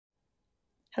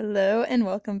Hello and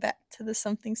welcome back to the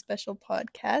Something Special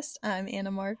podcast. I'm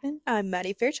Anna Marvin. I'm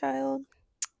Maddie Fairchild.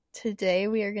 Today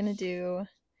we are going to do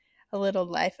a little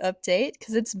life update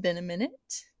because it's been a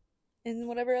minute. And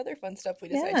whatever other fun stuff we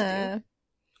decide to do.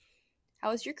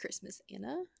 How was your Christmas,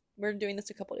 Anna? We're doing this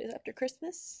a couple days after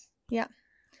Christmas. Yeah.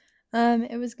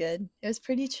 It was good. It was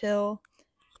pretty chill.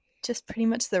 Just pretty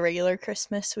much the regular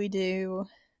Christmas we do.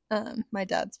 My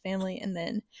dad's family and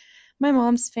then my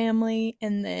mom's family,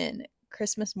 and then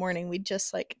Christmas morning we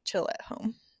just chill at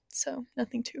home. So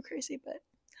nothing too crazy, but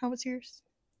how was yours?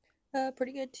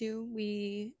 Pretty good too.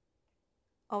 We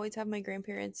always have my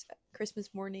grandparents Christmas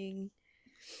morning,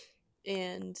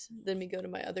 and then we go to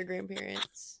my other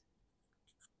grandparents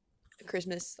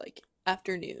Christmas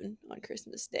afternoon on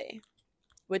Christmas Day,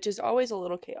 which is always a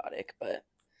little chaotic, but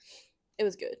it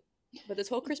was good. But this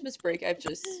whole Christmas break, I've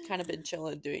just kind of been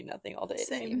chilling, doing nothing all day.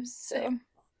 Same.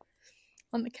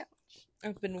 On the couch.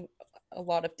 I've been a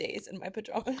lot of days in my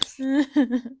pajamas.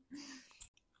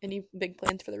 Any big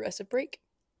plans for the rest of break?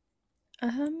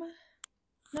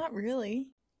 Not really.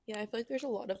 Yeah, I feel like there's a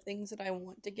lot of things that I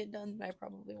want to get done that I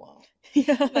probably won't.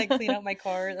 Yeah. Clean out my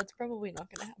car. That's probably not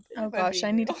gonna happen. Oh gosh,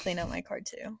 I need to clean out my car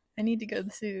too. I need to go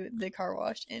to the car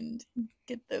wash and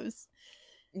get those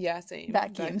same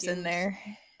vacuums in there.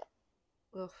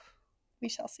 Ugh. We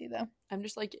shall see though. I'm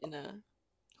just in a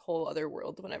whole other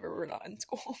world whenever we're not in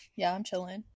school. Yeah, I'm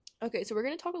chilling. Okay, so we're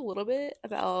gonna talk a little bit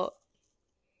about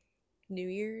New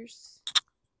Year's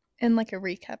and a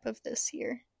recap of this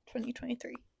year,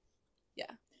 2023. Yeah,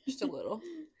 just a little.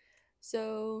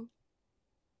 So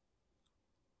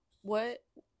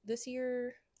this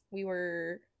year we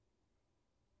were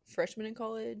freshmen in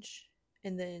college,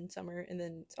 and then summer, and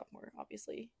then sophomore,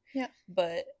 obviously. Yeah.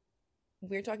 But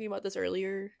we were talking about this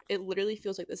earlier. It literally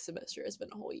feels like this semester has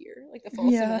been a whole year. The fall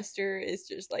semester is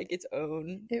just its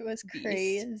own. It was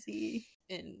crazy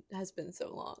and has been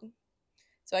so long.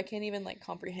 So I can't even I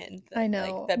comprehend that.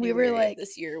 know. February we were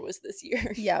this year was this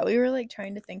year. Yeah, we were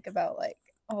trying to think about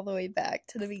all the way back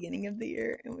to the beginning of the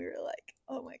year, and we were like,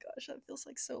 oh my gosh, that feels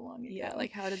so long ago. Yeah,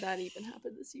 how did that even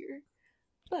happen this year?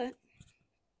 But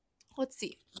let's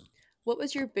see. What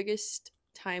was your biggest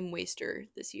time waster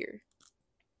this year?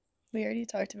 We already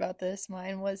talked about this.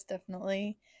 Mine was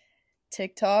definitely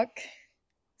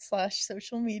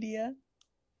TikTok/social media.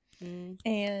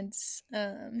 And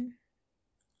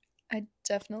I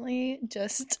definitely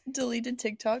just deleted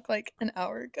TikTok an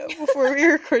hour ago before we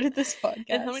recorded this podcast.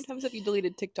 And how many times have you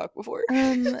deleted TikTok before?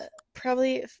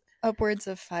 Probably upwards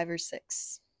of 5 or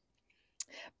 6.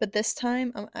 But this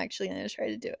time, I'm actually going to try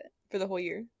to do it. For the whole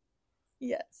year?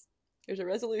 Yes. There's a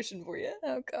resolution for you.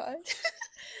 Oh, God.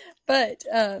 But,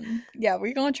 yeah,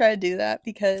 we're going to try to do that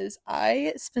because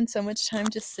I spend so much time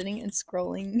just sitting and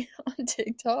scrolling on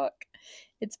TikTok.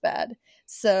 It's bad.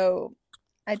 So,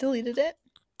 I deleted it,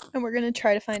 and we're going to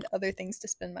try to find other things to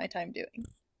spend my time doing.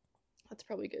 That's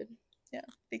probably good. Yeah,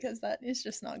 because that is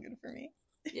just not good for me.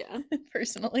 Yeah.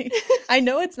 Personally. I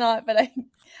know it's not, but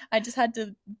I just had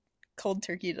to cold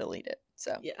turkey delete it.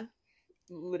 So, yeah.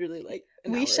 Literally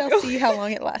we shall see how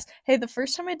long it lasts. Hey, the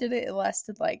first time I did it, it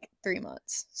lasted 3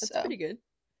 months. That's pretty good.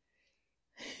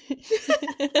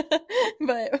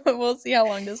 But we'll see how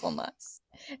long this one lasts.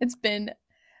 It's been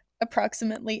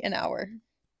approximately an hour.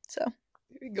 So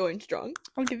going strong.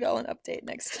 I'll give y'all an update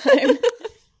next time.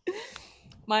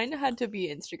 Mine had to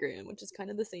be Instagram, which is kind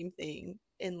of the same thing.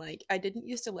 And I didn't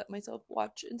used to let myself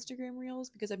watch Instagram reels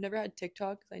because I've never had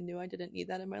TikTok because I knew I didn't need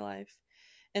that in my life.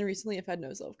 And recently I've had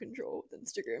no self-control with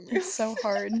Instagram reels. It's so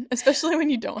hard, especially when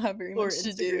you don't have very much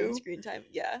to do. Screen time.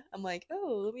 Yeah. I'm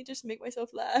let me just make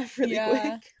myself laugh really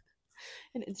quick.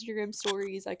 And Instagram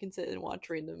stories, I can sit and watch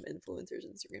random influencers'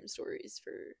 Instagram stories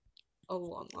for a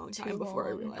long, long time before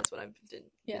I realize what I've been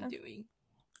doing.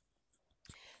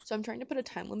 So I'm trying to put a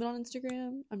time limit on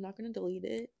Instagram. I'm not going to delete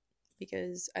it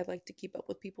because I like to keep up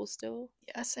with people still.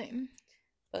 Yeah, same.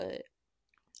 But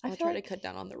I'll try to cut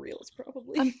down on the reels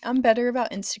probably. I'm better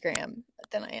about Instagram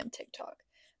than I am TikTok.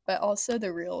 But also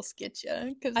the reels get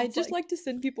you. Cause I just like to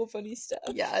send people funny stuff.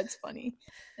 Yeah, it's funny.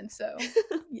 And so,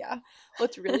 yeah.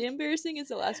 What's really embarrassing is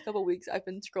the last couple weeks I've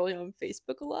been scrolling on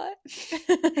Facebook a lot.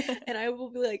 And I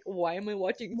will be like, why am I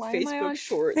watching Facebook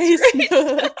Shorts?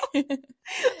 Facebook?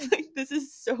 This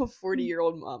is so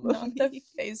 40-year-old mom of me. The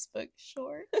Facebook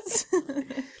Shorts.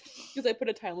 Because I put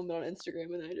a time limit on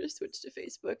Instagram and then I just switched to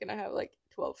Facebook and I have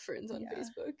 12 friends on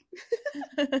Facebook.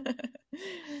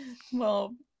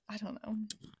 Well, I don't know.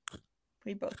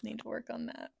 We both need to work on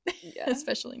that. Yeah.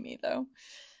 Especially me, though.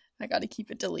 I gotta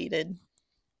keep it deleted.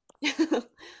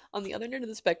 On the other end of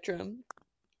the spectrum,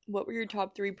 what were your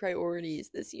top 3 priorities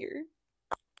this year?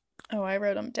 Oh, I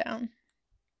wrote them down.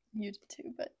 you did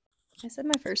too, but I said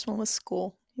my first one was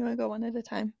school. You want to go one at a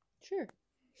time? Sure.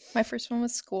 My first one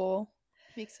was school.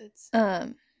 Makes sense.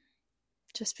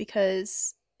 Just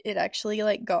because it actually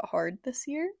like got hard this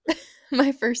year.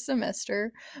 My first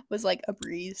semester was like a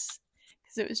breeze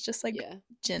because it was just like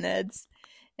gen eds,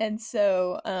 and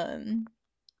so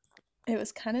it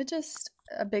was kind of just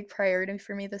a big priority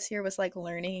for me this year was like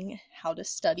learning how to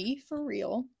study for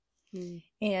real.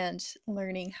 And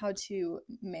learning how to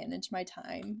manage my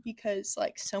time, because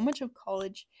like so much of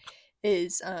college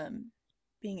is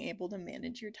being able to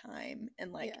manage your time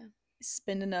and like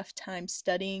spend enough time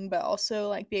studying, but also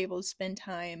like be able to spend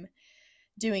time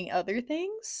doing other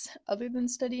things other than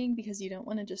studying, because you don't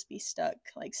want to just be stuck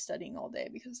like studying all day,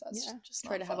 because that's just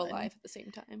try not to fun. have a life at the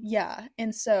same time. Yeah,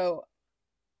 and so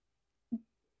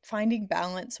finding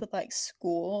balance with like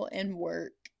school and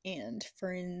work and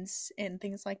friends and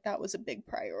things like that was a big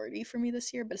priority for me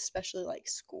this year, but especially like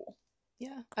school.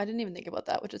 Yeah, I didn't even think about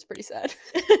that, which is pretty sad.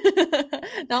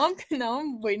 now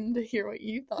I'm waiting to hear what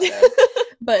you thought of.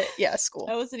 But yeah, school.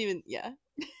 I wasn't even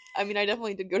I mean, I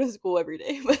definitely did go to school every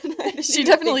day, but she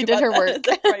definitely did her work.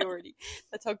 As a priority.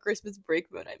 That's how Christmas break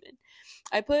mode I'm in.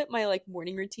 I put my like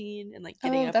morning routine and like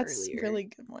getting up that's earlier. Really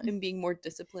good one. And being more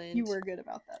disciplined. You were good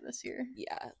about that this year.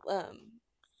 Yeah.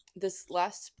 This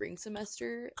last spring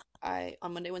semester,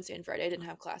 on Monday, Wednesday, and Friday I didn't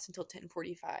have class until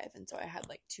 10:45, and so I had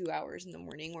like 2 hours in the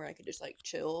morning where I could just like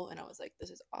chill, and I was like,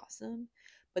 this is awesome.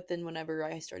 But then whenever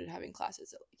I started having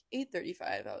classes at like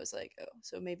 8:35, I was like, oh,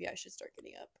 so maybe I should start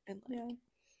getting up and like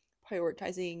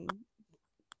prioritizing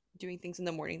doing things in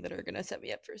the morning that are going to set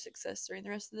me up for success during the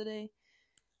rest of the day.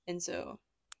 And so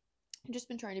I've just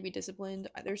been trying to be disciplined.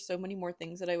 There's so many more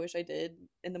things that I wish I did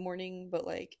in the morning, but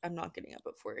like I'm not getting up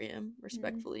at 4 a.m.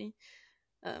 respectfully.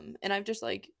 And I've just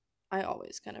like, I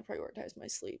always kind of prioritize my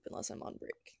sleep unless I'm on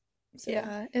break. So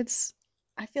yeah,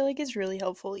 I feel like it's really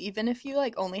helpful, even if you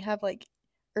like only have like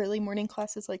early morning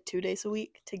classes like 2 days a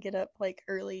week, to get up like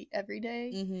early every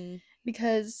day.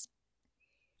 Because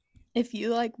if you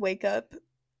like wake up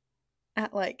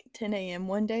at like 10 a.m.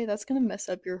 one day, that's gonna mess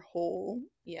up your whole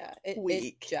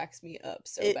week. It jacks me up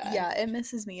so bad. Yeah, it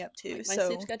messes me up too. Like, my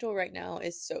sleep schedule right now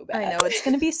is so bad. I know it's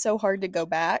gonna be so hard to go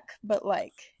back, but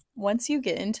like once you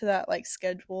get into that like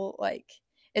schedule, like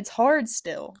it's hard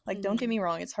still. Like don't get me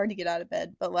wrong, it's hard to get out of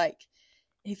bed, but like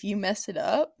if you mess it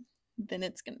up, then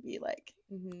it's gonna be like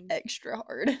extra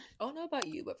hard. I don't know about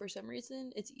you, but for some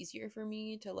reason it's easier for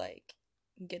me to like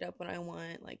get up when I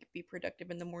want, like be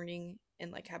productive in the morning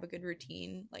and like have a good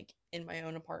routine like in my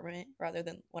own apartment rather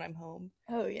than when I'm home.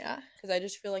 Oh yeah, because I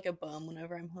just feel like a bum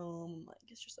whenever I'm home. Like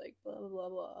it's just like blah blah blah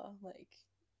blah. Like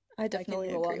I definitely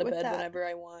can roll agree out of with bed that. Whenever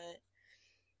I want,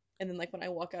 and then like when I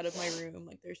walk out of my room,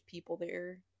 like there's people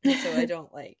there, and so I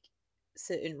don't like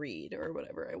sit and read or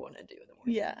whatever I want to do in the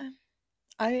morning. Yeah,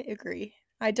 I agree.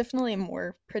 I definitely am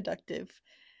more productive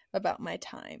about my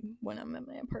time when I'm in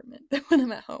my apartment than when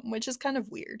I'm at home, which is kind of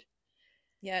weird.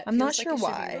 Yeah, I'm not sure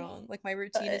why. Like my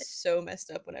routine is so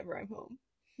messed up whenever I'm home.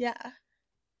 Yeah,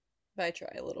 but I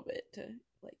try a little bit to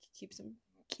like keep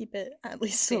it at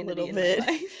least a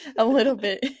little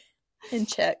bit in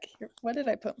check. What did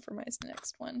I put for my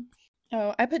next one?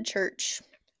 Oh, I put church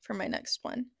for my next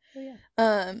one. Oh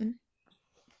yeah.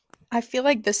 I feel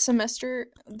like this semester,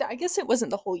 I guess it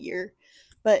wasn't the whole year,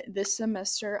 but this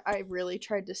semester I really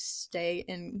tried to stay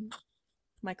in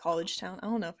my college town. I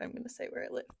don't know if I'm going to say where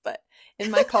I live, but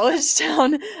in my college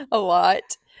town a lot,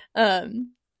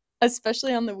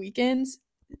 especially on the weekends,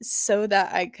 so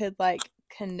that I could like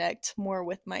connect more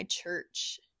with my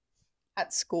church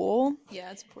at school.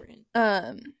 Yeah, it's important.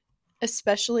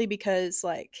 Especially because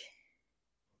like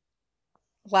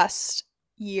last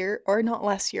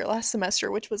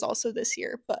semester, which was also this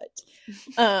year, but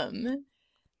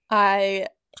I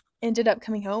ended up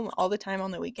coming home all the time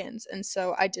on the weekends, and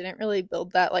so I didn't really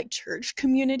build that like church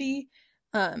community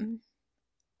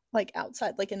like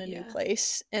outside, like in a new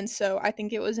place. And so I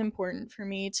think it was important for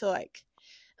me to like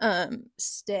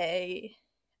stay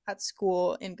at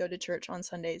school and go to church on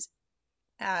Sundays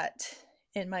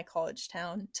in my college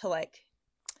town to like,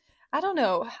 I don't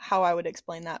know how I would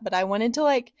explain that, but I wanted to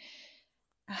like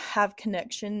have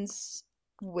connections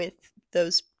with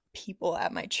those people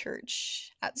at my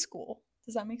church at school.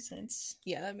 Does that make sense?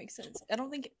 Yeah, that makes sense. I don't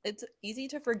think it's easy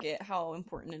to forget how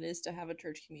important it is to have a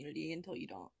church community until you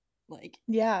don't like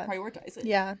prioritize it.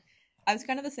 Yeah. I was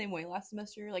kind of the same way last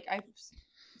semester. Like I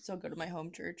still go to my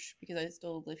home church because I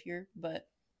still live here, but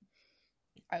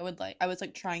I was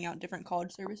like trying out different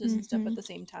college services and stuff at the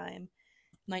same time,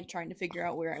 like trying to figure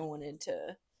out where I wanted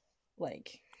to,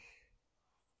 like,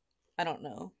 I don't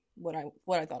know what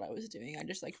I thought I was doing. I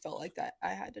just like felt like that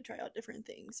I had to try out different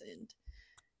things, and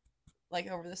like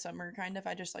over the summer kind of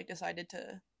I just like decided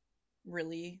to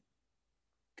really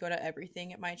go to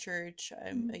everything at my church.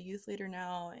 I'm a youth leader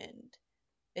now, and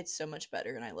it's so much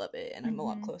better, and I love it, and I'm a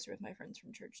lot closer with my friends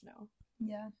from church now.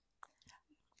 Yeah.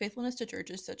 Faithfulness to church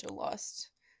is such a lost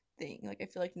thing. Like, I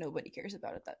feel like nobody cares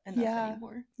about it enough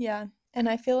anymore. Yeah. And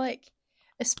I feel like,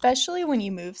 especially when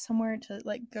you move somewhere to,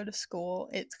 like, go to school,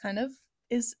 it's kind of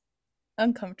is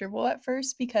uncomfortable at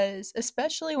first, because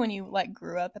especially when you, like,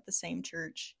 grew up at the same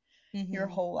church your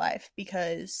whole life,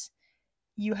 because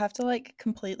you have to, like,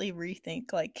 completely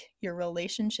rethink, like, your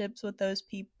relationships with those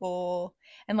people.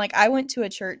 And, like, I went to a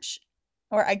church,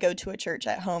 or I go to a church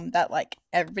at home that, like,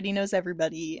 everybody knows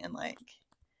everybody, and, like,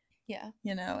 yeah,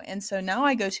 you know. And so now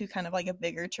I go to kind of, like, a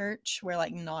bigger church where,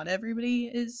 like, not everybody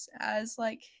is as,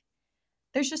 like,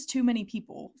 there's just too many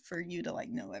people for you to, like,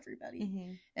 know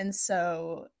everybody. And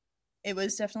so it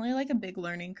was definitely, like, a big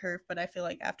learning curve, but I feel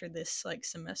like after this, like,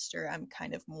 semester, I'm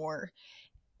kind of more,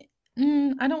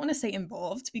 I don't want to say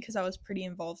involved, because I was pretty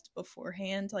involved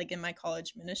beforehand, like, in my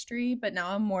college ministry, but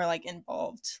now I'm more, like,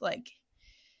 involved, like,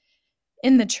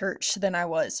 in the church than I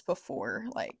was before,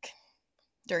 like,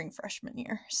 during freshman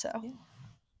year. So, yeah,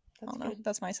 I don't know.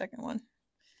 That's my second one.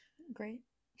 Great.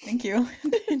 Thank you.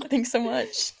 Thanks so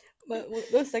much. But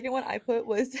the second one I put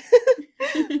was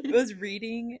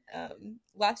reading.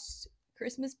 Last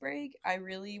Christmas break, I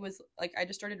really was like, I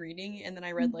just started reading, and then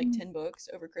I read like 10 books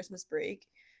over Christmas break,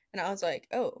 and I was like,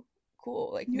 oh,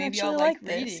 cool, like, maybe I'll like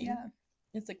reading. This, yeah.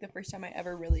 It's like the first time I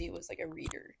ever really was like a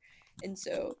reader, and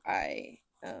so I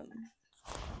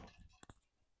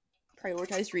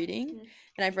prioritized reading,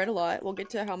 and I've read a lot. We'll get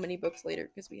to how many books later,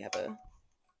 because we have a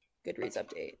Goodreads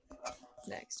update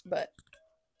next, but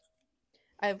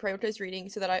I have prioritized reading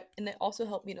so that and it also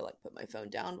helped me to like put my phone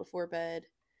down before bed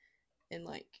and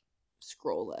like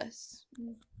scroll less.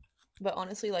 But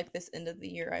honestly, like, this end of the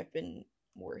year, I've been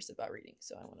worse about reading,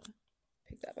 so I want to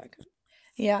pick that back up.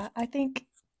 Yeah, I think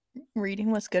reading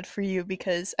was good for you,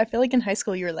 because I feel like in high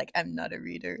school you were like, I'm not a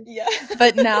reader. Yeah.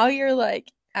 But now you're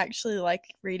like actually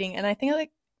like reading, and I think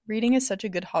like reading is such a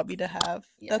good hobby to have.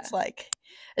 Yeah. That's like,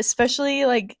 especially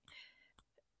like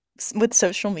with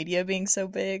social media being so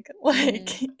big, like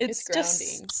it's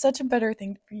just such a better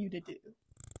thing for you to do.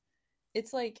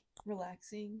 It's like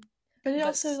relaxing, but it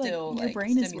also still, like, your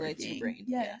brain is stimulates your brain.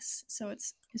 Yes, so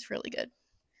it's really good.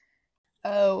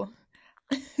 Oh,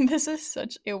 this is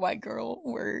such a white girl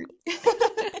word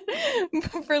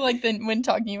for like when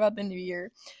talking about the new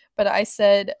year, but I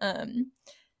said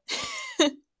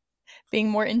being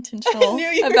more intentional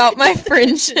about my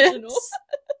friendships.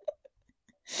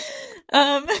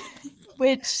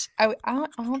 Which I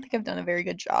don't think I've done a very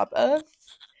good job of,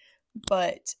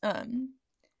 but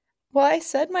well, I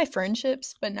said my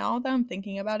friendships, but now that I'm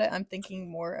thinking about it, I'm thinking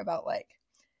more about like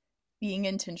being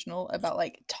intentional about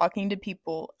like talking to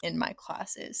people in my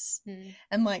classes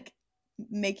and like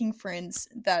making friends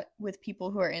with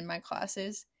people who are in my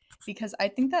classes, because I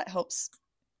think that helps.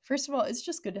 First of all, it's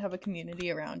just good to have a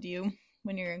community around you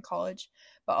when you're in college,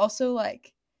 but also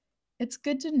like it's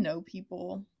good to know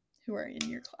people who are in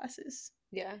your classes.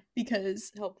 Yeah.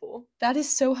 Because helpful. That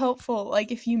is so helpful.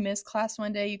 Like, if you miss class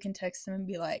one day, you can text them and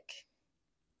be like,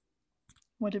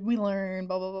 what did we learn?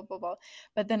 Blah, blah, blah, blah, blah.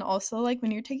 But then also, like,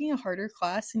 when you're taking a harder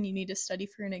class and you need to study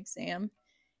for an exam,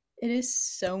 it is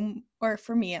so, or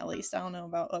for me at least, I don't know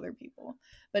about other people,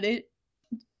 but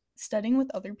studying with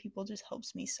other people just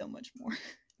helps me so much more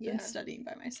than studying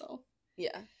by myself.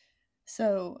 Yeah.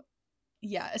 So,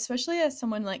 yeah, especially as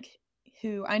someone like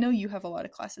who, I know you have a lot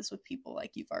of classes with people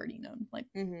like you've already known like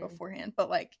beforehand, but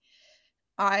like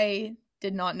I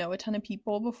did not know a ton of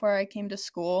people before I came to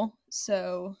school.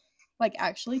 So like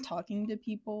actually talking to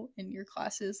people in your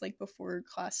classes like before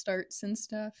class starts and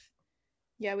stuff.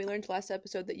 Yeah, we learned last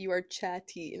episode that you are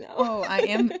chatty now. Oh, I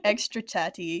am extra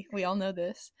chatty. We all know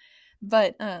this.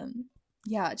 But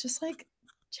yeah, just like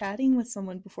chatting with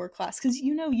someone before class, because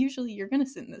you know usually you're gonna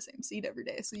sit in the same seat every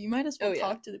day, so you might as well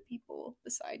talk to the people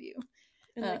beside you.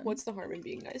 And like, what's the harm in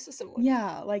being nice to someone?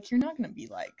 Yeah, like you're not gonna be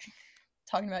like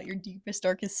talking about your deepest,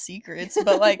 darkest secrets,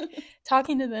 but like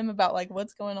talking to them about like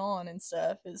what's going on and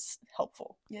stuff is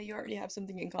helpful. Yeah, you already have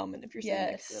something in common if you're sitting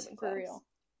next to them in class. For real.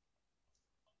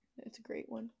 It's a great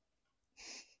one.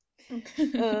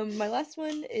 My last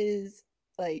one is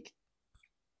like,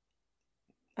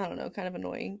 I don't know, kind of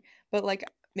annoying, but like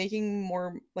making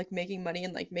money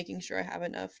and like making sure I have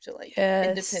enough to like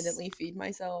independently feed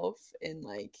myself and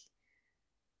like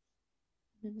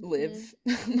live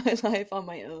my life on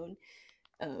my own,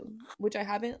 which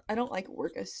I don't like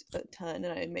work a ton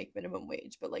and I make minimum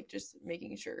wage, but like just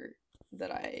making sure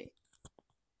that I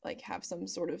like have some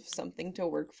sort of something to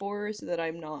work for so that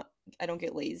I don't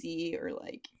get lazy or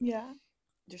like Yeah.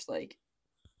 just like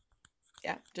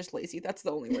yeah, just lazy. That's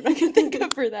the only word I can think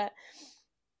of for that.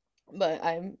 But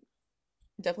I'm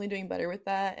definitely doing better with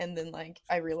that. And then like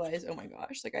I realized, oh my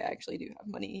gosh, like I actually do have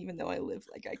money, even though I live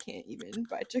like I can't even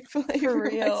buy Chick-fil-A For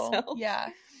real. myself. Yeah.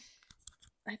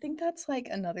 I think that's like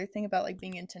another thing about like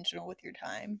being intentional with your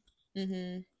time.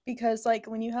 Mm-hmm. Because like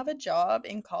when you have a job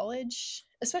in college,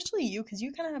 especially you, because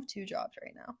you kind of have two jobs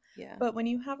right now. Yeah. But when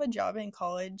you have a job in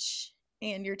college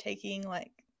and you're taking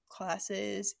like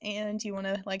classes and you want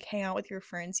to like hang out with your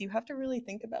friends, you have to really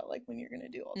think about like when you're going to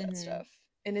do all that stuff.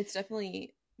 And it's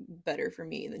definitely better for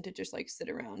me than to just like sit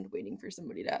around waiting for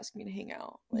somebody to ask me to hang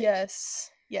out. Like,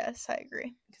 Yes, I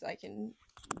agree. Because I can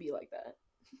be like that.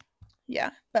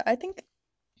 Yeah, but I think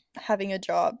having a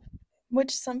job,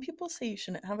 which some people say you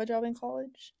shouldn't have a job in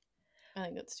college, I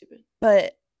think that's stupid.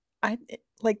 but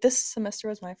like this semester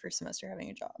was my first semester having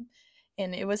a job,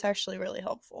 and it was actually really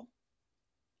helpful.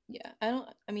 Yeah,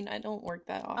 I don't work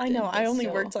that often. I know, I only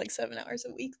still. worked like 7 hours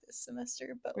a week this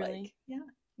semester, but Really? like, yeah.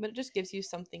 But it just gives you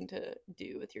something to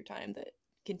do with your time that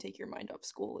can take your mind off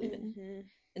school even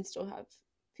and still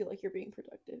feel like you're being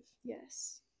productive.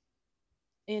 Yes.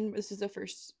 And this is the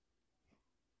first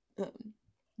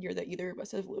year that either of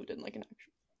us have lived in like an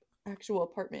actual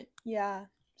apartment. Yeah.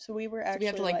 So we were actually we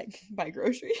have to like buy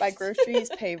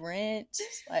groceries, pay rent,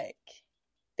 like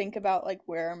think about like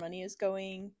where our money is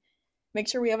going, make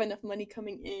sure we have enough money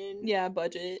coming in. Yeah,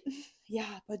 budget.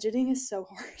 Yeah, budgeting is so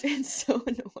hard. It's so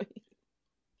annoying.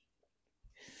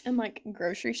 And like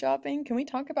grocery shopping. Can we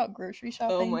talk about grocery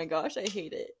shopping? Oh my gosh, I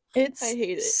hate it. I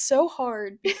hate it so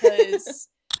hard because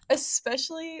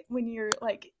especially when you're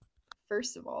like,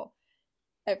 first of all,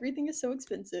 everything is so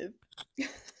expensive.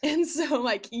 And so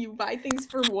like you buy things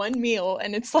for one meal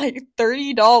and it's like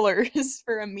 $30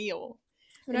 for a meal.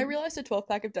 When I realized a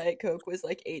 12-pack of Diet Coke was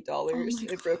like $8,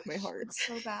 it broke my heart. It's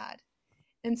so bad.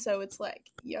 And so it's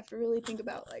like you have to really think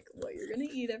about like what you're gonna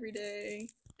eat every day.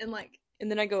 And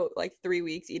then I go like 3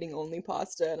 weeks eating only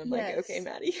pasta, and I'm like, okay,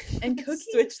 Maddie, and cooking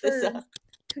switch this up.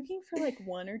 Cooking for like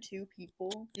 1 or 2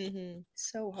 people,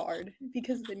 so hard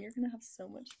because then you're gonna have so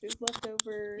much food left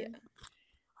over. Yeah.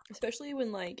 Especially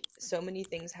when like so many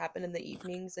things happen in the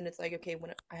evenings, and it's like, okay,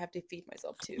 when I have to feed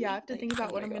myself too. Yeah, I have to think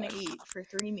about what I'm gonna eat for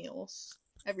 3 meals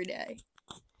every day.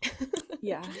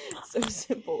 Yeah. So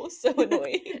simple, so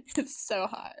annoying. It's so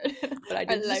hard. But I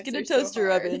did just get a toaster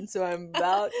oven, so I'm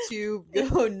about to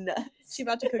go nuts. She's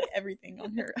about to cook everything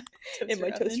on her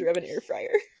toaster oven air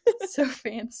fryer. So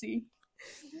fancy.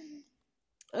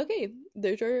 Okay,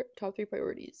 there's our top 3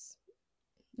 priorities.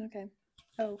 Okay.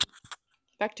 Oh.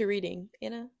 Back to reading.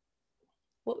 Anna,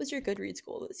 what was your Goodreads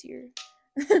goal this year?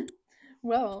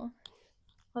 Well,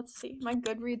 let's see. My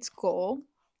Goodreads goal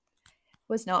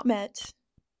was not met.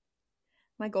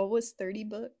 My goal was 30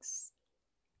 books.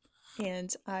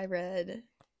 And I read,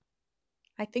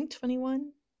 I think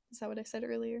 21. Is that what I said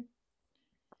earlier?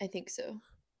 I think so.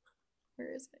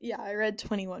 Where is it? Yeah, I read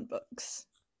 21 books.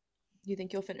 Do you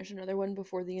think you'll finish another one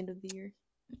before the end of the year?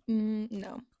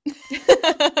 No.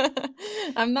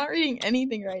 I'm not reading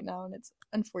anything right now, and it's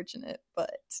unfortunate,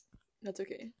 but that's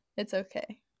okay. It's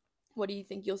okay. What do you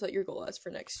think you'll set your goal as for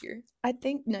next year? I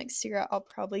think next year I'll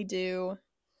probably do...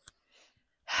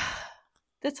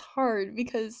 That's hard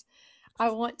because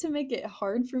I want to make it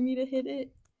hard for me to hit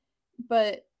it,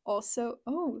 but also...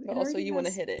 But also you want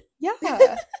to hit it. Yeah.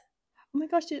 Oh my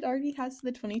gosh, it already has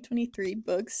the 2023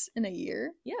 books in a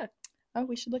year. Yeah. Oh,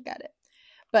 we should look at it.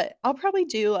 But I'll probably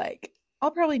do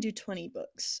 20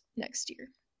 books next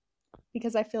year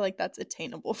because I feel like that's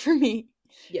attainable for me.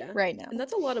 Yeah. Right now. And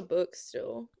that's a lot of books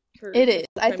still. It is.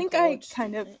 I think I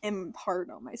kind of am hard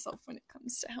on myself when it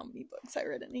comes to how many books I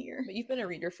read in a year. But you've been a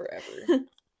reader forever.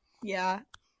 Yeah.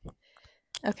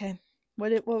 Okay.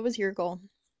 What was your goal?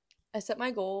 I set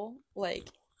my goal 5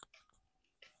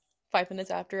 minutes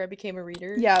after I became a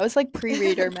reader. Yeah, it was like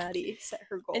pre-reader Maddie set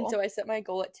her goal. And so I set my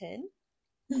goal at 10.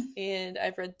 And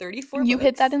I've read 34 You books.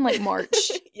 hit that in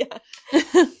March. Yeah.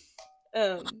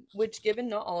 Which given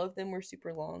not all of them were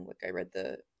super long. Like I read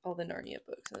all the Narnia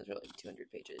books and those are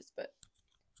 200 pages, but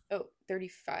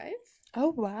 35?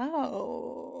 Oh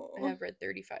wow. I have read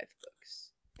 35 books.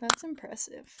 That's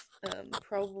impressive.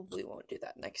 Probably won't do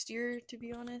that next year, to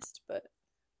be honest, but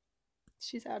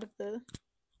she's out of the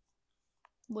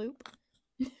loop.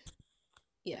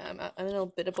 Yeah, I'm in a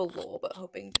bit of a lull, but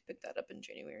hoping to pick that up in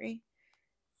January.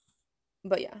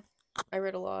 But yeah, I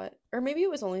read a lot. Or maybe it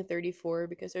was only 34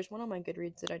 because there's one on my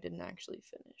Goodreads that I didn't actually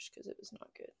finish because it was not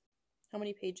good. How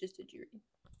many pages did you read?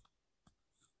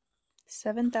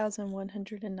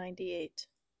 7,198.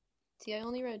 See, I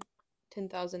only read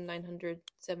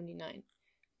 10,979.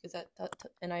 Is that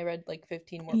and I read like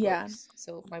 15 more Yeah. books,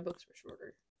 so my books were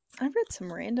shorter. I've read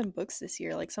some random books this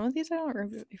year. Like, some of these I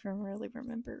don't even really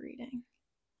remember reading.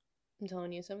 I'm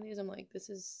telling you, some of these I'm like, this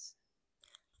is...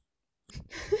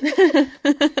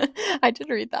 I did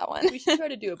read that one. We should try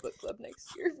to do a book club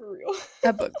next year, for real.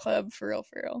 A book club, for real,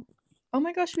 for real. Oh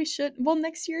my gosh, we should. Well,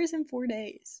 next year is in 4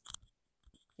 days.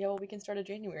 Yeah, well, we can start a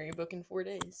January book in 4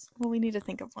 days. Well, we need to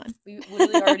think of one. We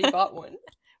literally already bought one.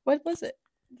 What was it?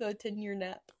 The 10-year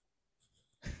nap.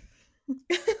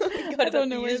 I don't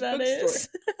know where that is.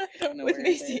 I don't know with where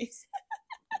Macy's.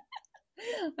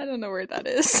 I don't know where that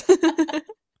is.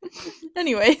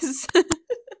 Anyways.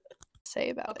 Say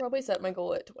about I'll it. probably set my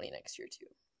goal at 20 next year, too.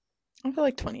 I feel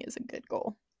like 20 is a good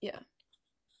goal. Yeah.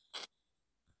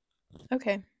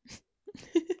 Okay.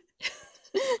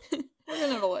 We're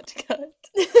gonna have a lot to cut.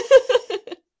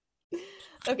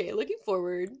 Okay, looking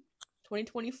forward,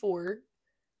 2024.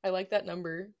 I like that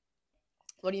number.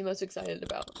 What are you most excited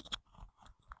about? I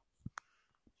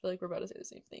feel like we're about to say the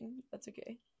same thing. That's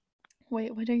okay.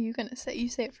 Wait, what are you gonna say? You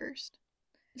say it first.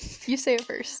 You say it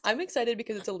first. I'm excited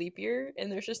because it's a leap year,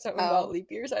 and there's just something about leap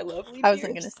years. I love leap years. I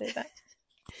wasn't gonna say that.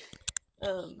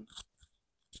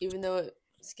 Even though it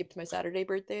skipped my Saturday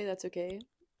birthday, that's okay.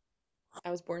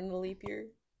 I was born in a leap year.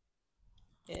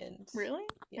 And Really?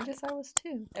 Yeah. I guess I was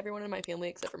too. Everyone in my family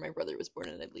except for my brother was born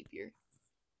in a leap year.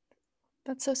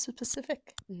 That's so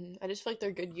specific. I just feel like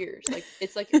they're good years. Like,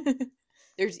 it's like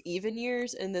there's even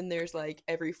years, and then there's like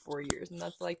every 4 years, and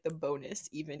that's like the bonus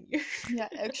even year. Yeah,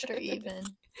 extra even.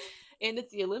 And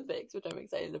it's the Olympics, which I'm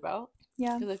excited about.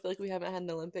 Yeah. Because I feel like we haven't had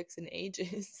an Olympics in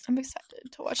ages. I'm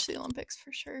excited to watch the Olympics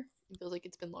for sure. It feels like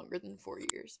it's been longer than 4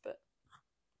 years, but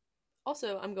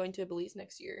also I'm going to Belize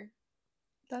next year.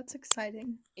 That's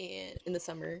exciting. And in the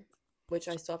summer, which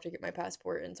I still have to get my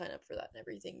passport and sign up for that and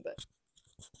everything, but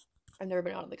I've never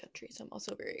been out of the country, so I'm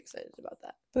also very excited about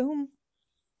that. Boom.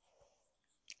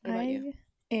 What about you?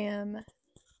 I am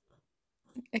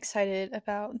excited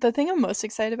about... The thing I'm most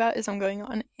excited about is I'm going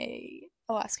on a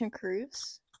Alaskan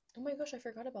cruise. Oh my gosh, I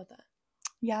forgot about that.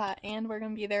 Yeah, and we're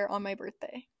going to be there on my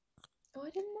birthday. Oh, I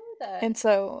didn't know that. And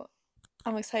so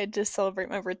I'm excited to celebrate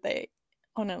my birthday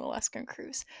on an Alaskan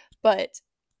cruise. But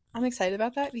I'm excited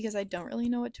about that because I don't really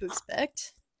know what to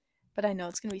expect. But I know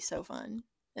it's going to be so fun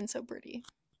and so pretty.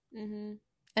 Mm-hmm.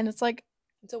 And it's like...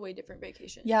 It's a way different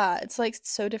vacation. Yeah, it's like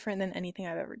so different than anything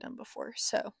I've ever done before.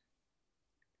 So,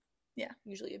 yeah.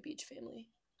 Usually a beach family.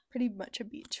 Pretty much a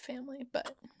beach family,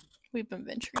 but we've been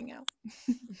venturing out.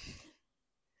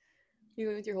 You're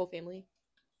going with your whole family?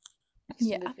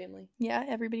 Yeah. Family? Yeah,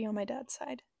 everybody on my dad's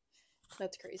side.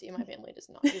 That's crazy. My family does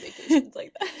not do vacations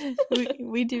like that.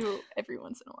 we do every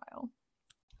once in a while.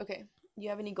 Okay. Do you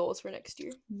have any goals for next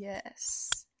year?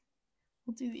 Yes.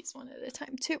 We'll do these one at a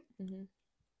time, too. Mm-hmm.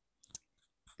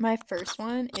 My first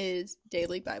one is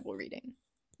daily Bible reading.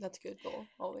 That's a good goal,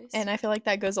 always. And I feel like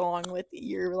that goes along with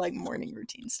your, like, morning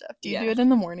routine stuff. Do you Yeah. do it in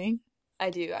the morning?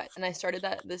 I do. And I started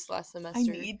that this last I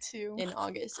semester need to. in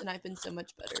August, and I've been so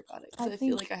much better about it. Because I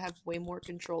feel like I have way more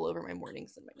control over my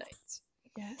mornings than my nights.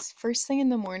 Yes. First thing in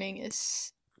the morning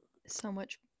is so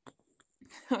much...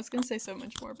 I was going to say so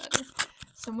much more better.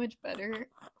 So much better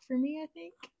for me, I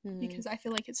think. Because I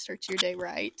feel like it starts your day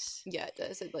right. Yeah, it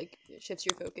does. It like it shifts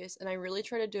your focus, and I really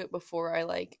try to do it before I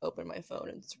like open my phone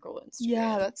and scroll Instagram.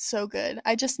 Yeah, that's so good.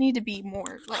 I just need to be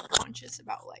more like conscious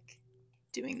about like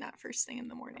doing that first thing in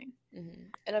the morning.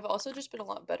 And I've also just been a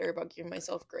lot better about giving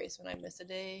myself grace when I miss a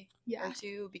day Yeah. or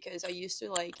two, because I used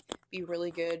to like be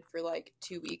really good for like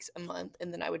 2 weeks, a month,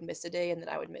 and then I would miss a day, and then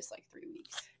I would miss like 3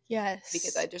 weeks. Yes.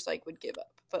 Because I just like would give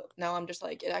up. But now I'm just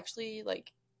like, it actually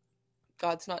like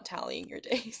God's not tallying your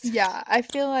days. Yeah, I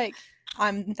feel like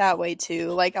I'm that way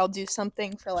too. Like I'll do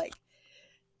something for like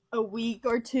a week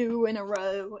or two in a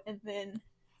row, and then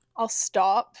I'll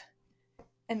stop,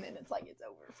 and then it's like it's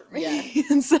over for me. Yeah.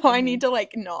 And so I need to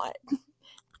like not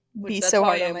Which be that's so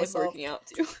how hard I on am with myself. working out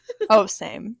too. Oh,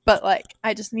 same. But like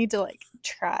I just need to like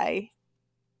try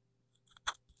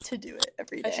to do it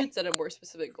every day. I should set a more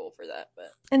specific goal for that,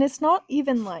 but And it's not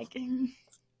even like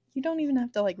you don't even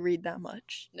have to like read that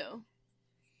much. no.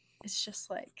 It's just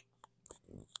like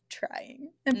trying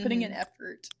and putting in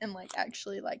effort and like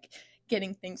actually like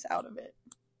getting things out of it.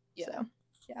 Yeah. So,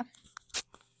 yeah.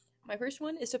 My first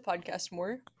one is to podcast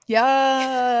more.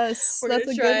 Yes, We're that's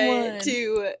gonna a try good one.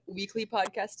 to weekly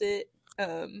podcast it.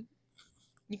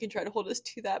 You can try to hold us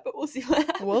to that, but we'll see what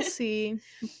happens. We'll see.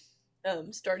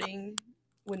 Starting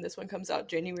when this one comes out,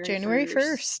 January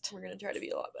 1st. We're gonna try to be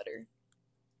a lot better.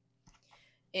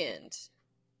 And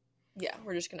yeah,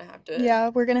 we're just gonna have to Yeah,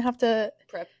 we're gonna have to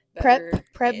prep better.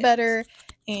 prep and- better,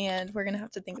 and we're gonna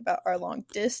have to think about our long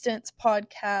distance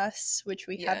podcasts, which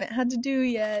we Yeah. haven't had to do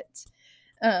yet.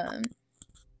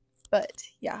 But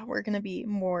yeah, we're gonna be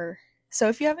more. So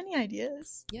if you have any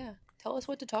ideas, Yeah. Tell us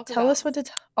what to talk about. tell us what to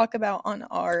talk about on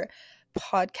our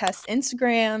podcast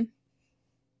Instagram.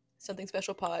 Something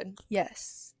Special Pod.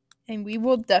 Yes, and we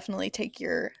will definitely take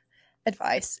your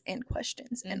advice and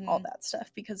questions and all Mhm. that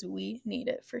stuff because we need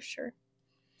it for sure.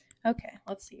 Okay,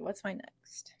 let's see. What's my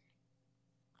next?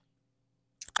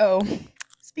 Oh,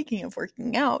 speaking of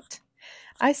working out,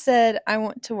 I said I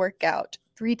want to work out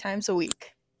 3 times a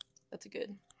week. That's a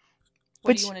good.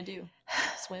 What do you Which- want to do?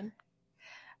 Swim?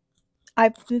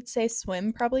 I would say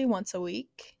swim probably once a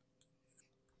week.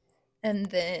 And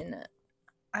then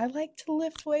I like to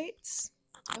lift weights.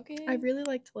 Okay. I really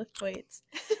like to lift weights.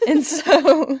 And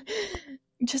so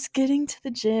just getting to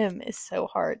the gym is so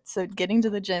hard. So getting to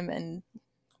the gym and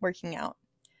working out.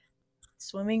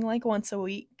 Swimming like once a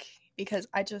week because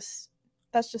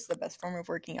that's just the best form of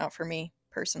working out for me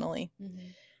personally.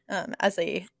 Mhm. As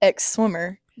a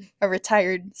ex-swimmer, a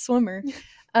retired swimmer.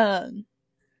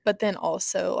 But then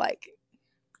also like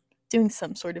doing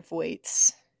some sort of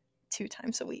weights 2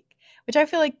 times a week, which I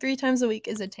feel like 3 times a week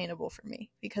is attainable for me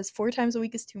because 4 times a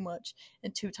week is too much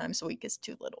and 2 times a week is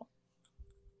too little.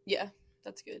 Yeah,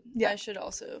 that's good. Yeah. I should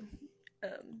also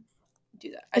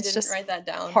do that. It's I didn't just write that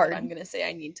down, hard. but I'm gonna say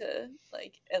I need to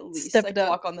like at least Step like it up.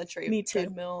 walk on the Me too.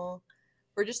 treadmill,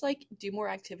 or just like do more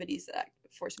activities that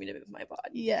force me to move my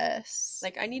body. Yes.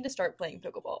 Like I need to start playing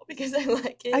pickleball because I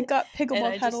like it. I got and I pickleball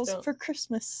just paddles don't- for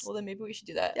Christmas. Well, then maybe we should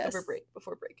do that Yes. over break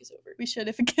before break is over. We should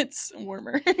if it gets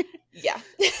warmer. Yeah.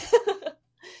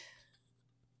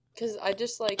 Because I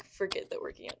just like forget that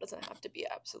working out doesn't have to be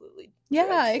absolutely.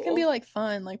 Yeah, it can be dreadful. like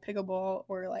fun, like pickleball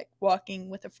or like walking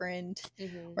with a friend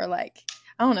Mhm. or like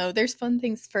I don't know, there's fun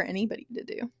things for anybody to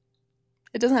do.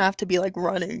 It doesn't have to be like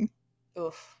running.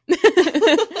 Oof.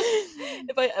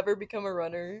 If I ever become a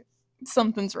runner,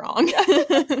 Something's wrong.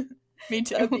 Me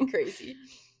too. that would be crazy.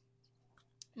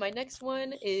 My next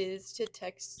one is to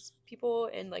text people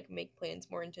and like make plans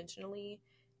more intentionally.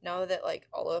 Now that like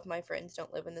all of my friends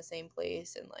don't live in the same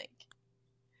place and like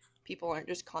people aren't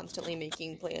just constantly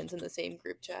making plans in the same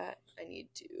group chat, I need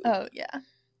to Oh yeah.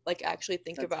 like actually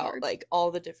think That's about hard. like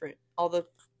all the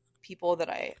people that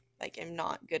I like am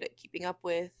not good at keeping up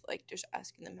with, like just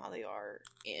asking them how they are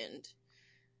and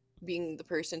being the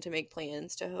person to make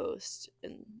plans to host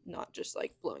and not just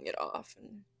like blowing it off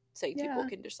and saying people Yeah.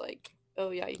 can just like, oh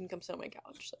yeah, you can come sit on my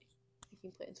couch, like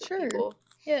making plans with Sure. people.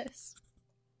 Yes.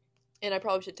 And I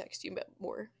probably should text you better,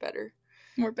 More better.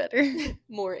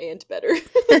 more and better.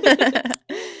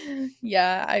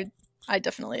 Yeah, I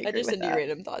definitely agree I just with send you that.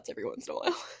 random thoughts every once in a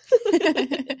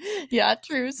while. Yeah,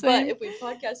 true. But Same. if we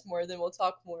podcast more, then we'll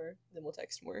talk more, then we'll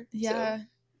text more. Yeah. So,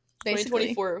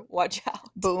 Basically. 2024, watch out.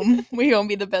 Boom. We gonna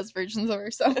be the best versions of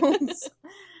ourselves.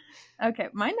 Okay,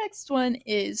 my next one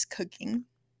is cooking.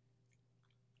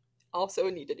 Also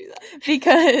need to do that.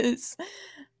 Because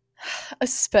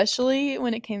especially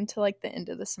when it came to like the end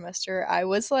of the semester, I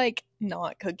was like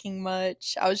not cooking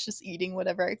much. I was just eating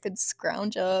whatever I could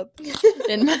scrounge up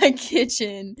in my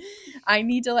kitchen. I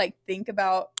need to like think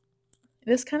about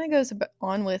this. Kind of goes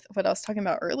on with what I was talking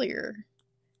about earlier.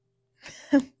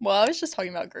 Well, I was just talking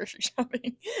about grocery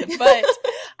shopping, but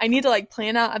I need to like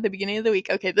plan out at the beginning of the week.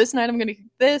 Okay, this night I'm gonna cook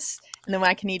this, and then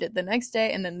I can eat it the next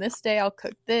day, and then this day I'll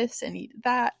cook this and eat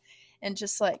that, and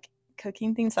just like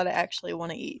cooking things that I actually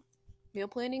want to eat. Meal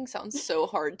planning sounds so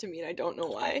hard to me, and I don't know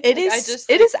why. It Like, is. I just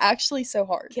It like, is actually so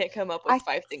hard. can't come up with I-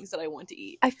 5 things that I want to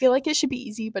eat, I feel like it should be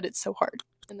easy, but it's so hard.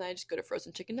 and then I just go to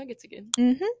frozen chicken nuggets again.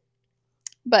 Mm-hmm.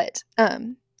 But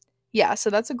yeah. So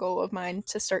that's a goal of mine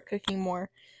to start cooking more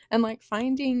and like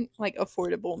finding like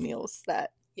affordable meals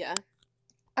that Yeah,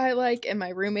 I like and my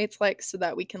roommates like, so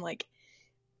that we can like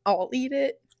all eat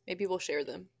it. maybe we'll share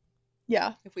them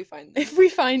Yeah. if we find them. If we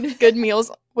find good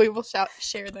meals, we will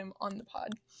share them on the pod.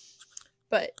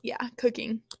 But yeah,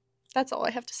 cooking. That's all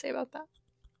I have to say about that.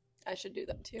 I should do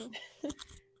that too.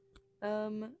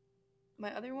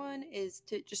 My other one is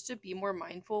to be more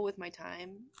mindful with my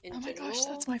time in Oh my general. gosh,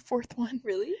 that's my 4th one.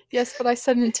 Really? Yes, but I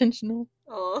said intentional.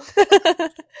 Oh,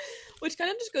 which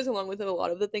kind of just goes along with a lot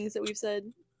of the things that we've said.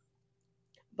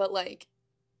 But like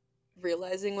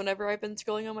realizing whenever I've been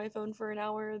scrolling on my phone for an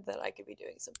hour that I could be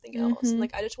doing something else. Mhm. And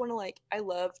like I just want to like I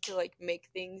love to like make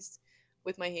things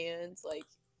with my hands, like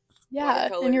Yeah,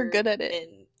 and you're watercolor good at it.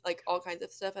 and like all kinds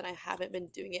of stuff. And I haven't been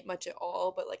doing it much at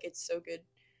all, but like it's so good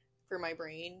for my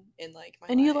brain and like my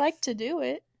And you life. like to do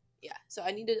it. Yeah, so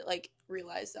I need to like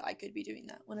realize that I could be doing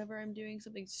that whenever I'm doing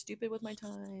something stupid with my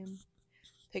time.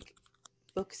 Pick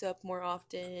books up more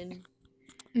often.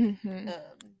 Mm-hmm.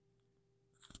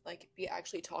 Like be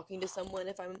actually talking to someone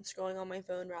if I'm scrolling on my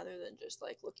phone rather than just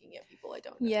like looking at people I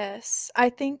don't know. Yes, I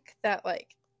think that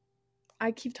like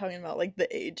I keep talking about like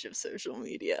the age of social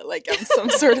media, like I'm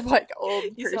some sort of like old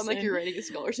person. You sound like you're writing a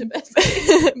scholarship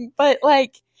essay. But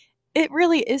like it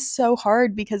really is so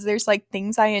hard because there's like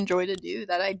things I enjoy to do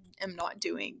that I am not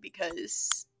doing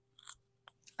because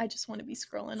I just want to be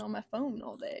scrolling on my phone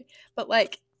all day. But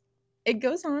like it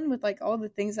goes on with like all the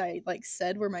things I like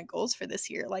said were my goals for this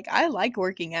year. Like I like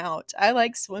working out. I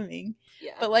like swimming.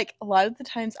 Yeah. But like a lot of the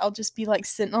times I'll just be like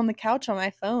sitting on the couch on my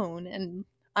phone and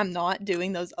I'm not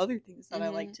doing those other things that I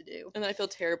like to do. And then I feel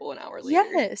terrible an hour later.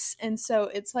 Yes. And so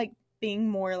it's like being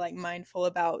more like mindful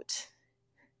about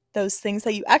those things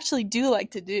that you actually do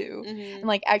like to do and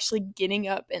like actually getting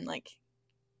up and like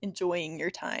enjoying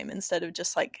your time instead of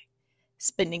just like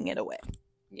spending it away.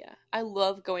 Yeah. I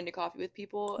love going to coffee with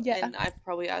people. Yeah. And I've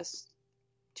probably asked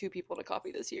 2 people to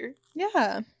coffee this year.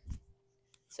 Yeah.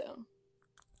 So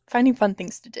finding fun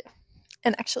things to do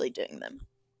and actually doing them.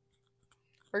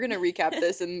 We're going to recap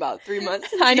this in about 3 months.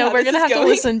 I know, we're going to have to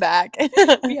listen back.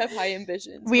 We have high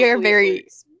ambitions. We are very... Do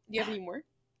you have any more?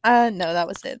 No, that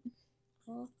was it.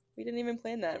 Well, we didn't even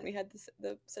plan that. We had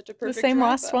such a perfect the same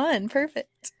last one.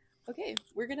 Perfect. Okay,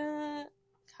 we're going to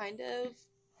kind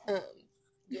of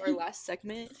do our last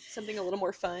segment, something a little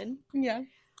more fun. Yeah.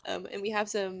 And we have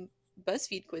some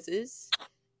BuzzFeed quizzes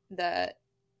that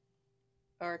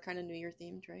are kind of New Year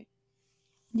themed, right?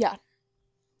 Yeah.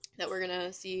 That we're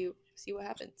gonna see what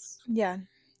happens. Yeah.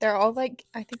 They're all like,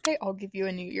 I think they all give you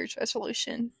a New Year's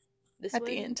resolution This at one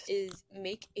the end. Is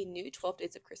make a new 12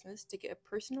 Days of Christmas to get a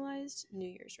personalized New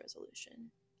Year's resolution.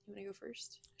 You want to go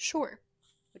first? Sure.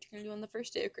 What you gonna do on the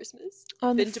first day of Christmas?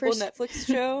 On the Bingeable first... Netflix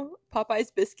show,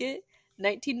 Popeye's biscuit,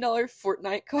 $19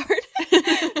 Fortnite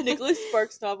card, Nicholas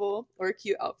Sparks novel, or a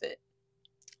cute outfit.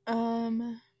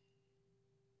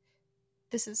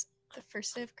 This is the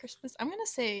first day of Christmas. I'm gonna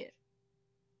say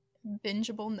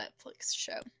bingeable Netflix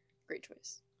show. Great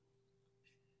choice.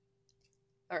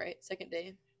 Alright, second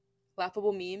day.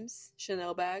 Laughable memes,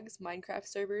 Chanel bags, Minecraft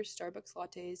servers, Starbucks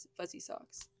lattes, fuzzy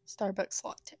socks. Starbucks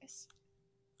lattes.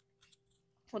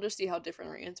 We'll just see how different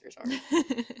our answers are.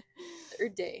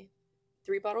 Third day.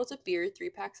 3 bottles of beer, 3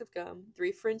 packs of gum,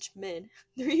 3 French men,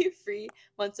 3 free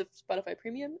months of Spotify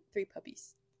Premium, 3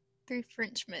 puppies. 3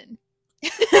 French men.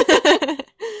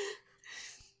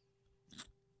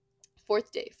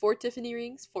 Fourth day. 4 Tiffany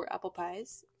rings, 4 apple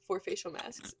pies, 4 facial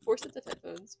masks, 4 sets of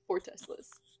headphones, 4 Teslas.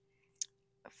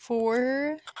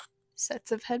 4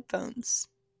 sets of headphones.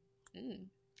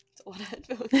 It's a lot of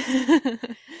headphones.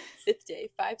 Fifth day.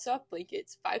 5 soft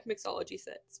blankets, 5 mixology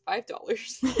sets,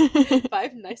 $5,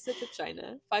 5 nice sets of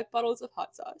china, 5 bottles of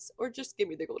hot sauce, or just give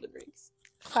me the golden rings.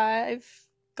 5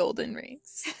 golden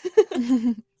rings.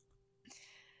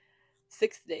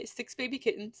 Sixth day. 6 baby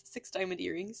kittens, 6 diamond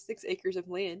earrings, 6 acres of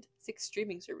land, 6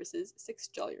 streaming services, 6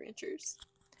 Jolly Ranchers.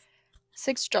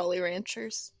 6 Jolly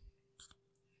Ranchers.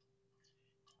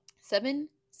 7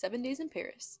 days in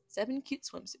Paris, 7 cute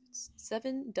swimsuits,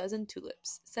 7 dozen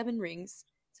tulips, 7 rings,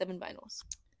 7 vinyls.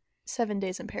 7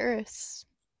 days in Paris.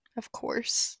 Of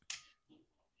course.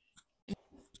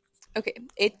 Okay,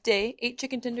 8th day, 8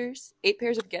 chicken tenders, 8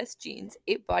 pairs of Guess jeans,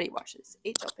 8 body washes,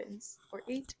 8 gel pens, or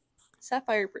 8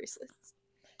 sapphire bracelets.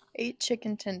 8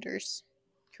 chicken tenders.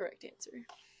 Correct answer.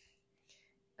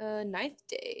 9th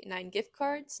day, 9 gift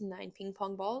cards, 9 ping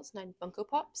pong balls, 9 Funko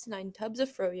Pops, 9 tubs of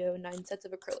Froyo, 9 sets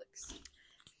of acrylics.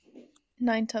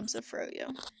 9 tubs of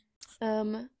Froyo.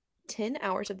 10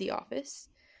 hours of The Office,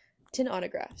 10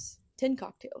 autographs, 10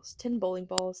 cocktails, 10 bowling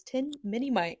balls, 10 mini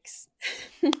mics.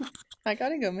 I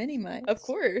gotta go mini mics. Of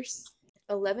course.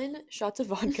 11 shots of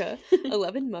vodka,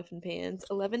 11 muffin pans,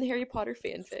 11 Harry Potter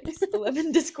fanfics,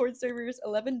 11 Discord servers,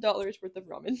 $11 worth of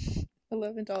ramen.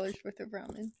 $11 worth of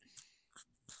ramen.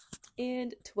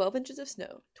 And 12 inches of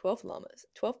snow, 12 llamas,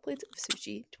 12 plates of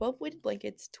sushi, 12 weighted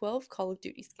blankets, 12 Call of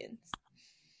Duty skins.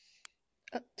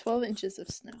 12 inches of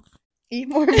snow. Eat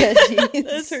more veggies.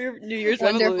 That's her New Year's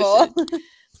Wonderful. resolution.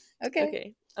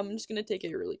 Okay. I'm just going to take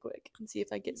it really quick and see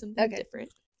if I get something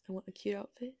different. I want a cute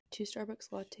outfit, 2 Starbucks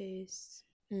lattes,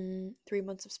 3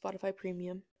 months of Spotify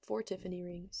Premium, 4 Tiffany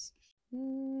rings,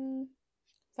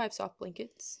 5 soft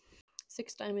blankets,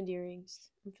 6 diamond earrings.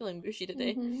 I'm feeling bougie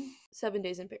today. 7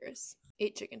 days in Paris,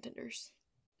 8 chicken tenders,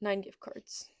 9 gift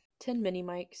cards, 10 mini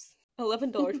mics,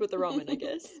 $11 worth of ramen, I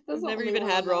guess. I've never even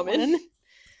had ramen.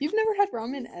 You've never had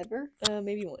ramen ever?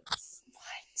 Maybe once.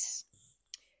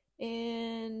 What?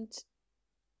 And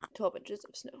 12 inches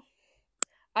of snow.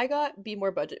 I got be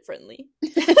more budget friendly.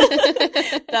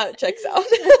 That checks out.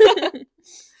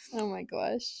 Oh my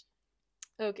gosh.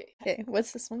 Okay. Okay,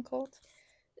 what's this one called?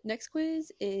 Next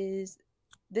quiz is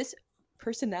this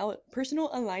personal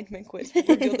alignment quiz will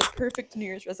reveal the perfect New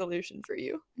Year's resolution for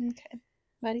you. Okay.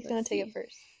 Maddie's gonna take it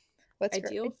first. What's her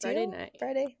Ideal Friday night.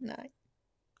 Friday night.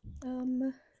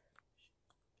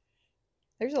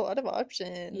 There's a lot of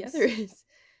options. Yeah, there is.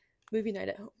 Movie night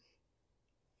at home.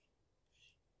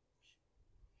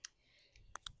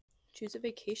 Choose a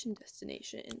vacation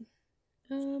destination.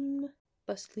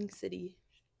 Bustling city.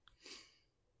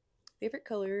 Favorite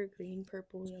color: green,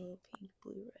 purple, yellow, pink,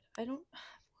 blue, red. I don't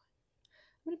have one.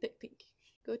 I'm gonna pick pink.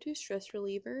 Go to stress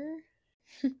reliever.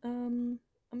 I'm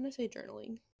gonna say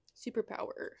journaling.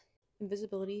 Superpower: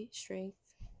 invisibility, strength,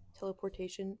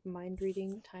 teleportation, mind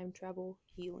reading, time travel,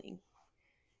 healing.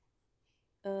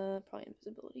 Probably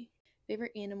invisibility.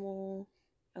 Favorite animal: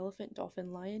 elephant,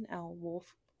 dolphin, lion, owl,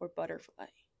 wolf, or butterfly.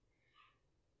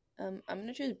 I'm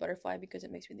gonna choose butterfly because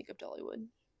it makes me think of Dollywood.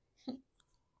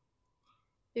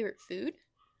 Favorite food: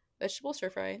 vegetable stir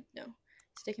fry, no.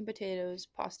 Steak and potatoes,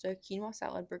 pasta, quinoa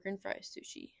salad, burger and fries,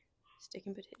 sushi. Steak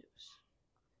and potatoes.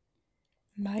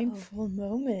 Mindful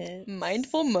moments.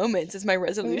 Mindful moments is my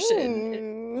resolution,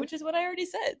 Ooh. which is what I already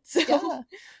said. So Yeah.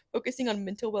 focusing on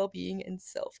mental well-being and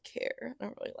self-care. I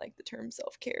don't really like the term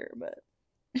self-care, but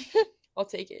I'll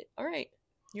take it. All right,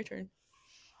 your turn.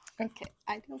 Okay,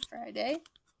 Ideal Friday.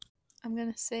 I'm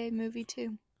gonna say movie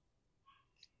 2.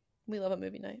 We love a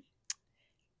movie night.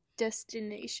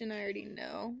 Destination, I already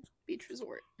know. Beach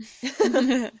resort.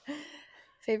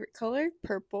 Favorite color?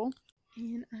 Purple.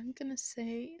 And I'm gonna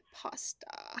say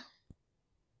pasta.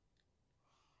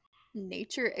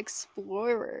 Nature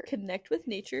explorer. Connect with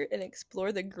nature and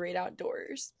explore the great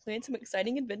outdoors. Plan some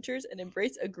exciting adventures and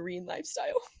embrace a green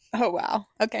lifestyle. Oh, wow.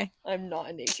 Okay. I'm not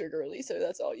a nature girly, so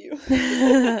that's all you.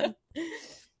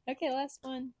 Okay, last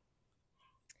one.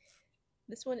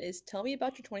 This one is tell me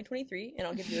about your 2023, and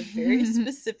I'll give you a very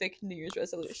specific New Year's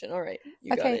resolution. All right,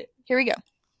 you got it. Here we go.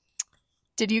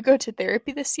 Did you go to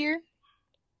therapy this year?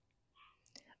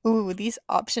 Ooh, these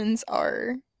options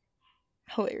are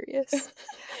hilarious.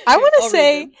 I want to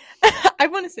say, I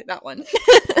want to say that one.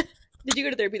 Did you go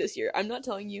to therapy this year? I'm not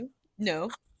telling you. No.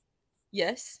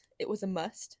 Yes, it was a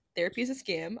must. Therapy is a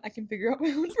scam. I can figure out my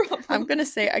own problems. I'm going to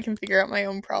say I can figure out my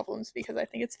own problems because I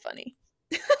think it's funny.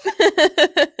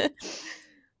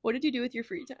 What did you do with your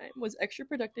free time? Was extra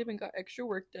productive and got extra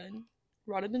work done.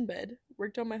 Rotted in bed.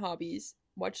 Worked on my hobbies.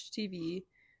 Watched TV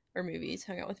or movies.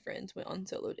 Hung out with friends. Went on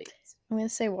solo dates. I'm going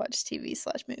to say watch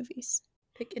TV/movies.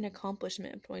 Pick an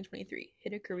accomplishment of 2023.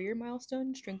 Hit a career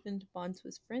milestone. Strengthened bonds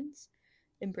with friends.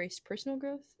 Embraced personal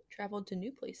growth. Traveled to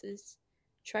new places.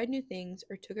 Tried new things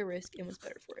or took a risk and was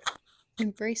better for it.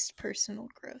 Embraced personal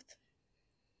growth.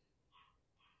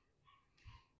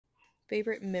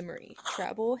 Favorite memory: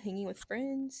 travel, hanging with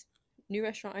friends, new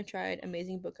restaurant I tried,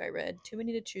 amazing book I read, too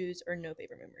many to choose, or no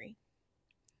favorite memory.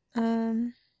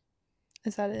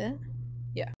 Is that it?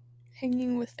 Yeah.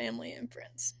 Hanging with family and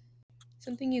friends.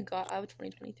 Something you got out of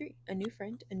 2023: a new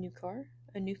friend, a new car,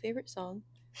 a new favorite song,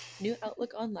 new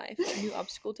outlook on life, a new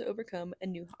obstacle to overcome, a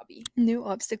new hobby. New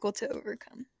obstacle to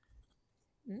overcome.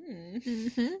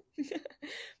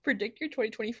 Predict your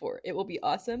 2024. It will be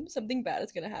awesome. Something bad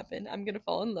is going to happen. I'm going to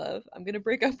fall in love. I'm going to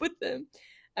break up with them.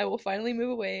 I will finally move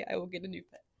away. I will get a new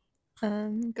pet.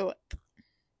 Go up.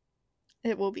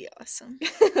 It will be awesome.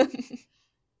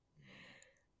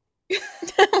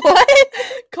 What?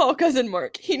 Call cousin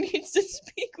Mark. He needs to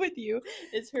speak with you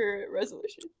is her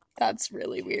resolution. That's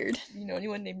really weird. You know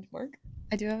anyone named Mark?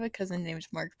 I do have a cousin named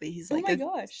Mark, but he's Oh like my a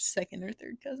gosh. second or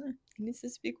third cousin. He needs to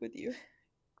speak with you.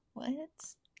 What?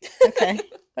 Okay,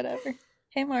 whatever.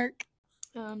 Hey, Mark.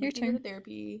 Your Your turn. turn. To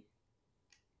therapy.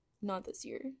 Not this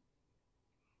year.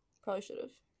 Probably should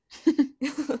have.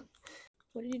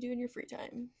 What did you do in your free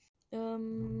time?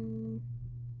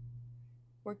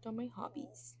 Worked on my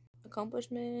hobbies.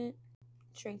 Accomplishment.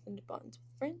 Strengthened bonds with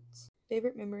friends.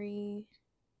 Favorite memory.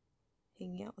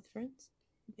 Hanging out with friends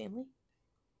and family.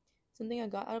 Something I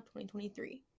got out of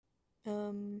 2023.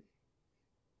 A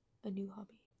new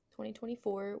hobby.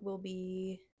 2024 will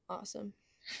be awesome.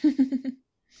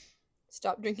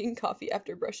 Stop drinking coffee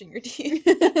after brushing your teeth.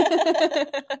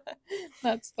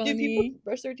 That's funny. Do people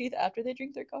brush their teeth after they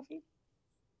drink their coffee?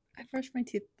 I brush my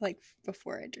teeth like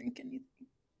before I drink anything.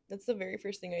 That's the very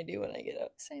first thing I do when I get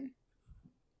up. Same.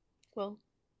 Well,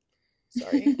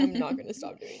 sorry, I'm not going to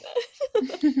stop doing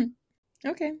that.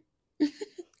 Okay.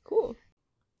 Cool.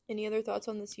 Any other thoughts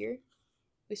on this year?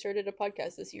 We started a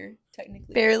podcast this year,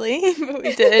 technically. Barely, but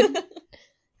we did.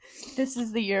 This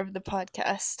is the year of the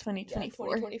podcast, 2024.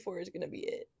 Yeah, 2024 is going to be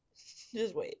it.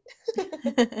 Just wait.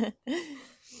 We're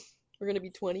going to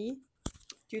be 20,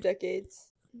 2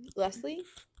 decades. Leslie,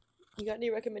 You got any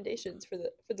recommendations for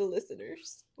the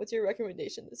listeners? What's your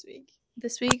recommendation this week?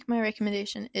 This week, my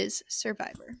recommendation is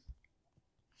Survivor.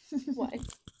 Why?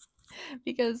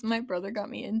 Because my brother got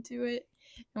me into it,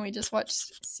 and we just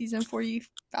watched season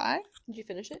 45. Did you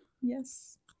finish it?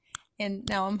 Yes. And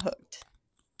now I'm hooked.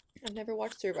 I've never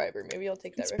watched Survivor. Maybe I'll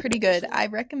take that. It's pretty good. I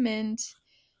recommend,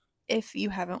 if you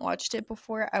haven't watched it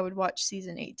before, I would watch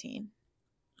season 18.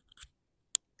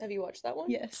 Have you watched that one?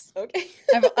 Yes. Okay.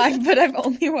 But I've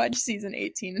only watched season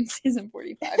 18 and season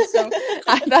 45, so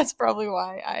that's probably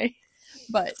why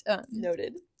But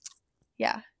noted.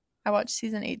 Yeah, I watched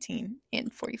season 18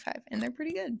 and 45, and they're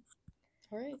pretty good.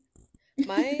 All right.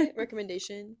 My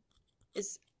recommendation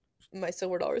is my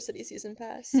Silver Dollar City season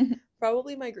pass.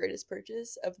 Probably my greatest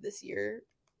purchase of this year.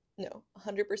 No,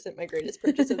 100% my greatest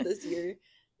purchase of this year.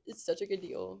 It's such a good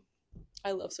deal.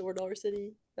 I love Silver Dollar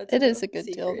City. It is a good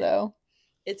deal, though.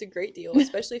 It's a great deal,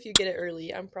 especially if you get it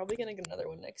early. I'm probably going to get another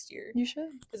one next year. You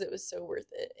should. Because it was so worth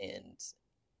it, and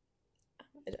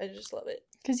I just love it.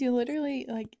 Because you literally,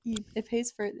 it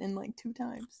pays for it in, 2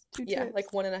 times. 2 trips. Yeah,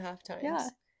 1.5 times. Yeah.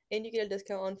 And you get a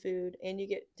discount on food, and you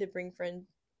get to bring friend,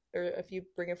 or if you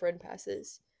bring a friend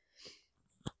passes.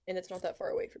 And it's not that far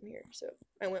away from here, so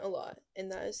I went a lot,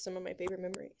 and that is some of my favorite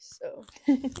memories, so.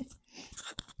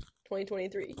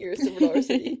 2023, year of Silver Dollar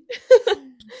City.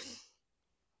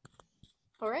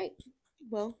 All right.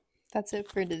 Well, that's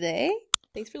it for today.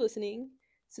 Thanks for listening.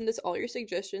 Send us all your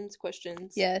suggestions,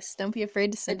 questions. Yes, don't be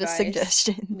afraid to send us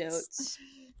suggestions. Notes.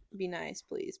 Be nice,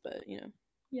 please, but,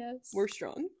 Yes. We're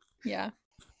strong. Yeah.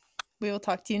 We will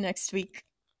talk to you next week.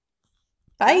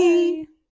 Bye. Bye.